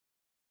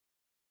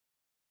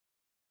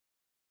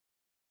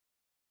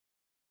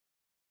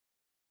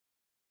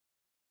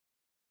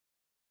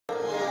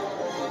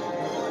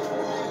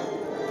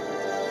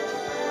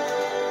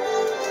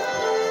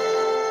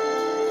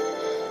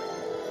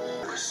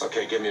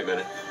give me a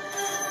minute.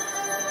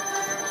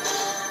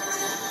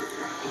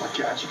 Oh my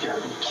God, you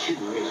gotta be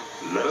kidding me.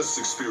 Let us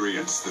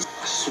experience this.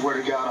 I swear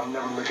to God, I'm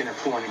never looking at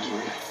porn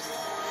again.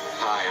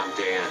 Hi, I'm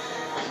Dan.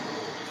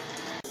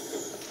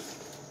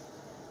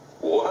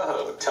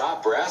 Whoa,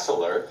 top brass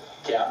alert.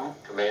 Captain,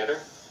 Commander.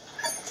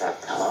 What's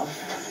up, Tom?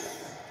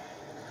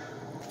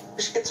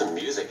 We should get some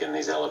music in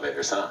these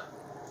elevators, huh?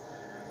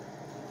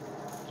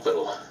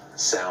 Little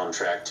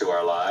soundtrack to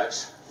our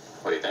lives.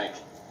 What do you think?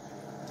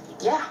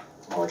 Yeah,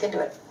 I'll look into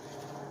it.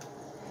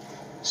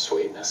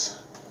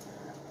 Sweetness.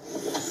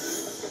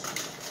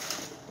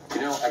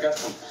 You know, I got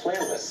some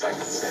playlists I can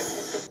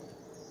send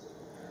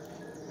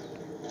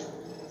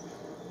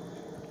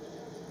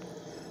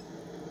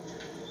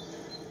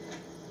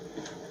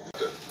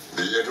you.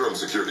 The interim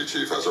security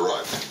chief has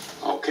arrived.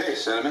 Okay,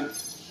 Cinnamon.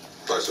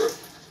 Aye, sir.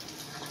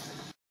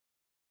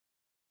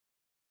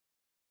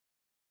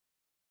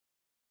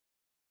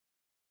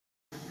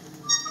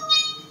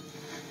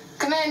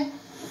 Come in.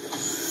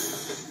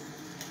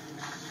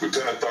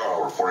 Lieutenant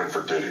Thral reporting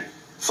for duty.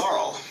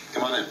 Thral,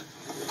 come on in.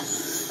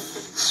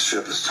 This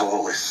ship is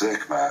totally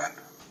sick, man.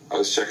 I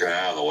was checking it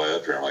out on the way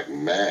up here. I'm like,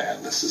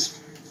 man, this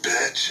is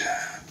bitchin'.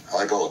 I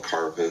like all the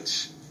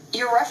carpets.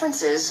 Your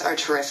references are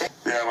terrific.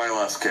 Yeah, my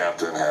last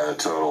captain had a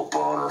total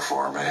boner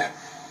for me.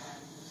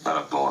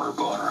 Not a boner,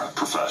 a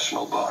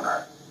professional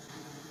boner.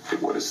 Hey,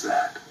 what is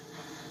that?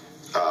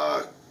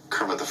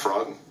 Kermit the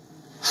Frog?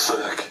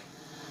 Sick.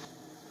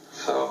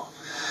 So,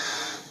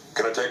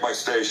 can I take my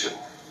station?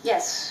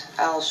 Yes,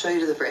 I'll show you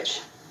to the bridge.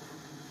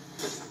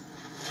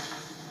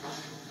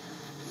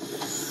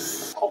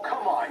 Oh,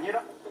 come on, you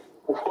know.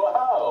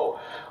 Whoa,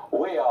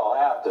 we all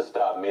have to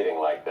stop meeting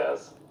like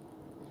this.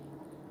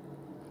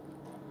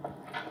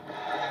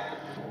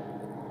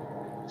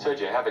 So, did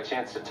you have a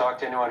chance to talk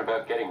to anyone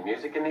about getting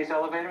music in these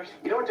elevators?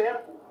 You know what, Dan?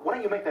 Why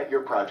don't you make that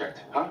your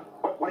project, huh?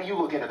 Why don't you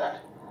look into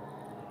that?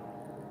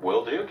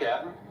 Will do,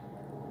 Captain.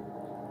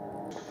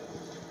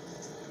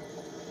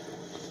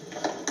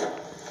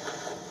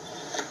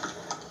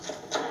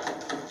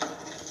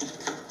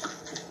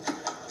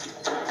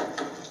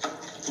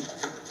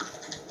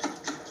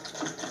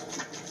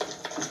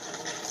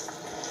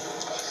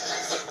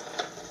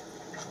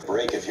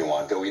 Break if you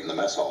want. Go eat in the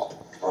mess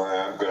hall.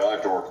 I'm good. I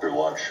have to work through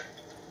lunch.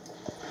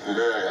 May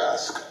I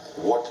ask,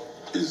 what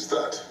is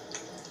that?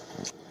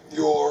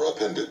 Your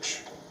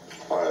appendage.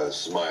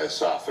 It's my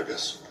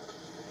esophagus.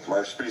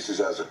 My species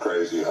has a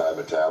crazy high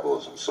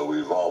metabolism, so we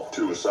evolved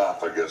two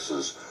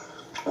esophaguses,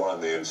 one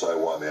on the inside,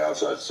 one on the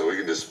outside, so we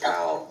can just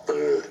pound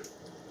food.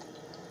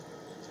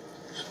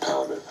 Just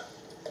pound it.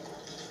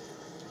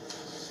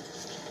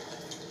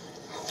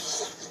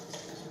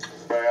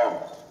 Bam.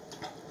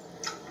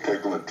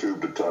 Taking the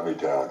tube to tummy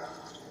town.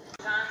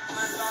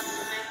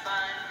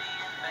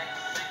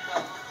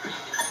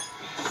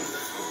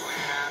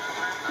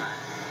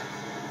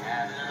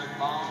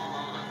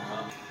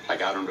 I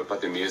got him to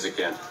put the music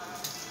in. If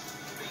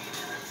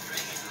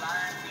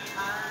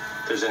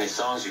there's any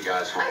songs you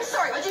guys want. I'm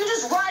sorry, but you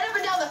just ride up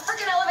and down the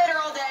frickin' elevator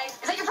all day?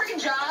 Is that your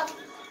frickin' job?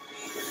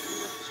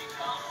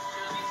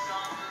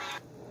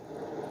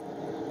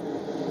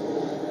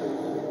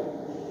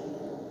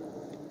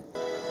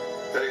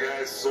 Hey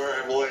guys,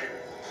 sorry I'm late.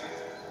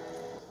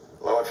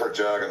 I went for a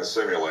jog in the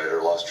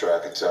simulator, lost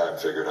track of time,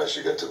 figured I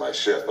should get to my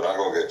shift, but I'll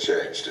go get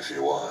changed if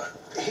you want.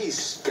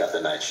 He's got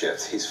the night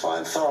shift. He's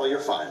fine. Thral, you're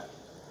fine.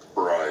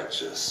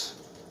 Righteous.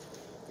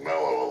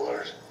 Mellow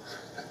alert.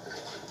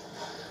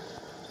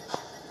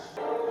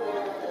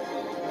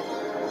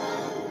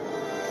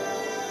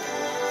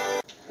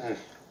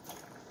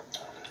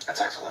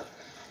 That's excellent.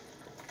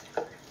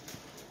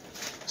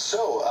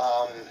 So,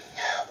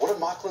 what do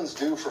Mocklins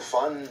do for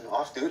fun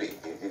off duty?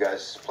 You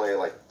guys play,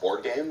 like,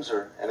 board games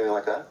or anything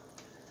like that?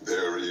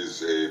 There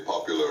is a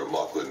popular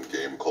Mocklin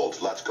game called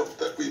Latchcomb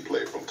that we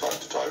play from time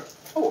to time.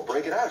 Oh, well,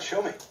 break it out.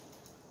 Show me.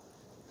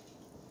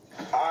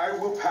 I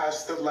will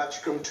pass the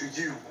latchcomb to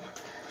you,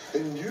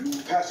 and you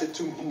pass it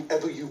to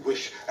whomever you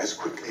wish as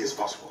quickly as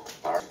possible.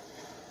 All right.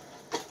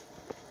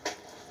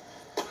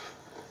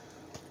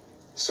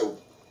 So,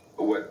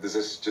 what, does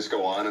this just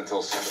go on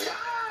until somebody...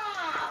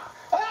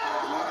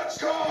 Let's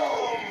go!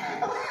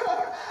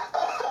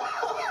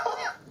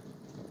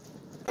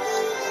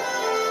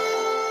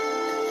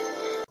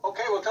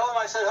 Okay, well, tell him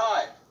I said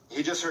hi.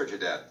 He just heard you,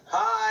 Dad.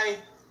 Hi.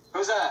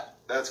 Who's that?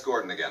 That's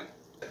Gordon again.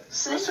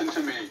 Listen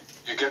to me.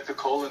 You get the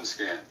colon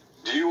scan.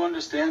 Do you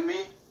understand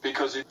me?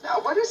 Because it... Now,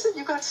 what is it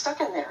you got stuck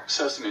in there?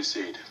 Sesame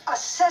seed. A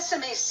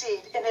sesame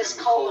seed in his In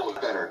the colon.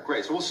 colon. Better.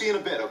 Great. So we'll see you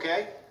in a bit,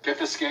 okay? Get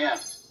the scan.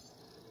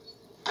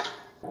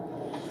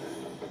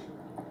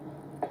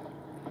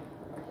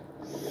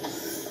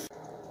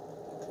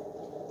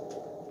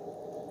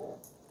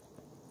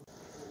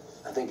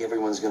 I think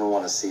everyone's going to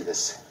want to see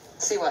this.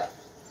 See what?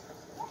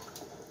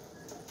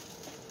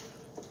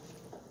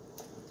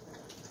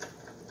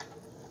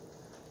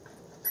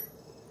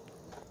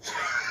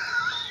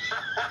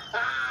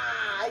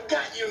 I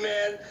got you,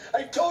 man.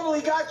 I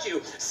totally got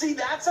you. See,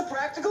 that's a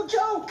practical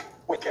joke.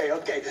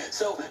 Okay.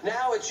 So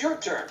now it's your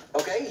turn,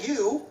 okay?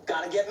 You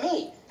gotta get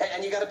me.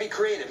 And you gotta be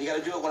creative. You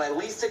gotta do it when I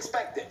least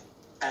expect it.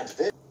 And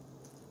this...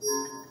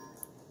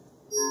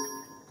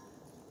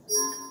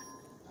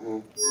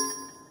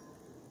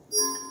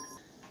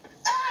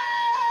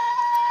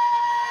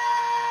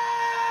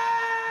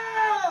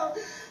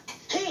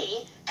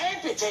 He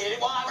amputated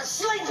it while I was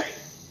sleeping!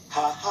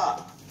 Ha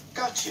ha.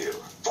 Got you.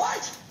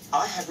 What?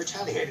 I have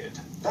retaliated.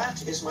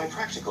 That is my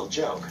practical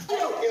joke.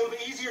 It'll be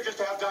easier just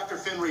to have Dr.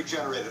 Finn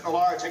regenerated.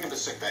 Alara, take him to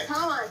sickbay.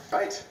 Come on.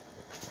 Right.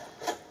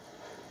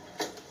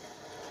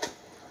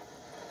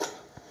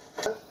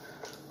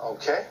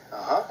 Okay,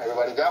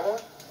 everybody got one?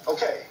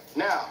 Okay,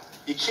 now,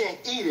 you can't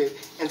eat it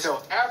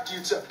until after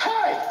you took...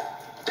 Hey!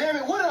 Damn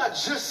it, what did I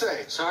just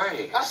say?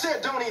 Sorry. I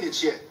said don't eat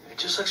it yet. It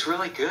just looks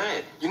really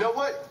good. You know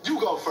what? You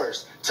go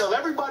first. Tell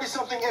everybody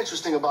something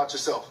interesting about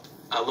yourself.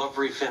 I love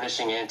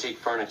refinishing antique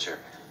furniture.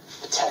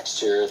 The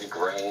texture, the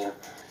grain.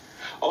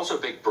 Also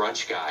a big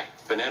brunch guy.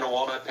 Banana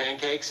walnut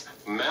pancakes,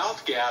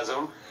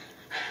 mouthgasm.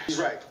 He's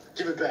right.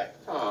 Give it back.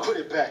 Oh. Put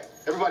it back.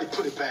 Everybody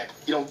put it back.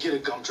 You don't get a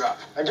gumdrop.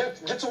 And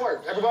get to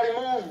work. Everybody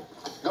move.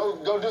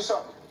 Go do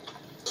something.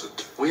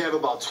 We have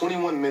about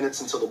 21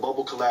 minutes until the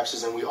bubble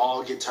collapses and we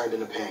all get turned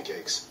into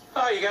pancakes.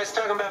 Oh, you guys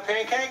talking about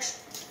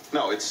pancakes?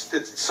 No, it's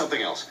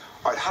something else.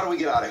 All right, how do we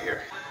get out of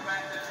here?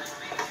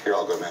 You're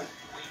all good, man.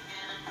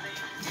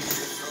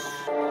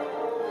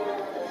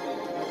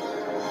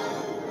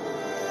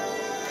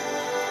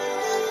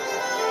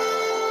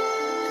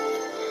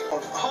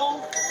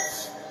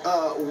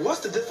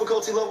 What's the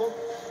difficulty level?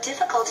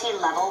 Difficulty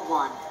level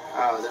 1.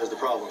 There's the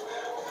problem.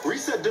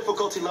 Reset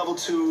difficulty level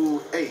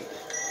to 8.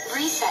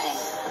 Resetting.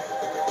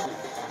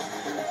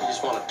 You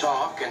just want to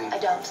talk and... I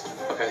don't.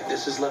 Okay,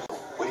 this is level...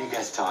 What are you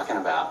guys talking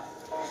about?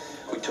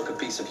 We took a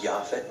piece of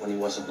Yaphet when he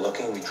wasn't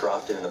looking. We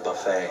dropped it in the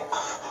buffet.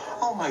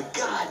 Oh my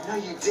God, no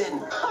you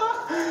didn't.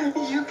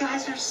 You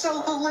guys are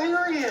so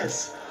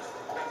hilarious.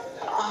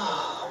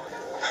 Oh,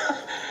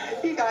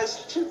 you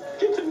guys should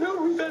get to know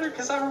me better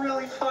because I'm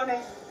really funny.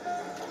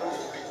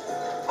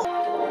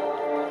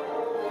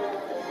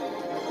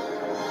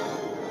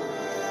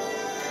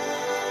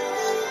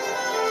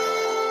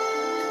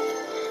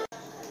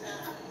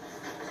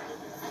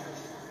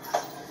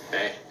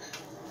 Hey.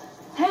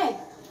 Hey.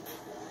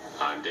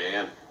 I'm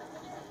Dan.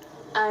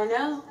 I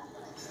know.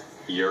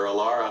 You're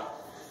Alara.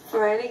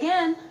 Right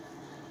again.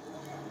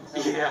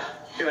 Yeah.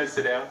 Can I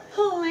sit down?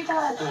 Oh my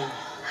God.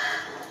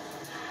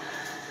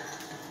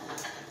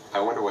 I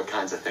wonder what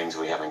kinds of things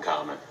we have in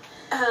common.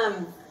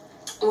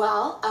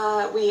 Well,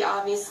 we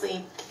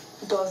obviously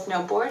both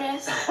know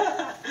Bortus.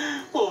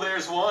 Well,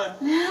 there's one.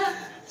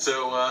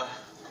 So,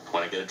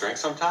 want to get a drink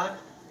sometime?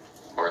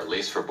 Or at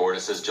least for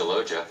Bortus's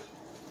Gelogia.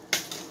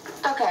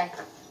 Okay.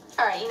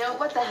 All right, you know,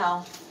 what the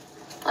hell?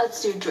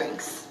 Let's do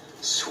drinks.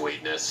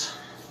 Sweetness.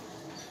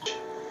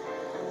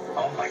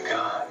 Oh my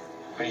God.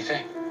 What do you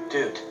think?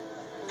 Dude,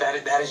 that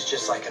is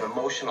just like an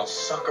emotional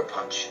sucker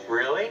punch.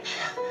 Really?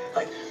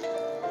 Like,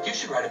 you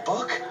should write a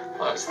book.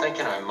 Well, I was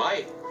thinking I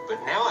might, but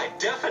now I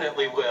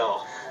definitely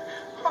will.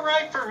 All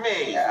right for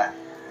me. Yeah.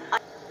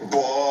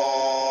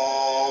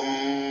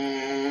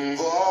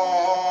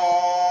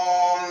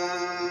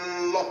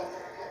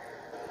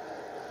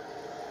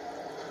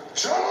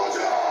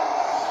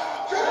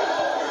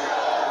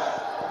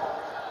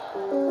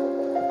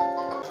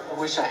 I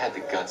wish I had the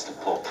guts to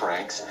pull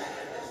pranks.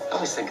 I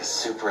always think of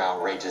super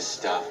outrageous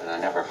stuff, and I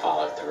never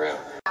follow through.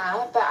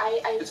 But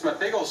I... It's my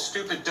big old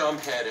stupid dumb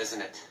head,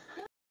 isn't it?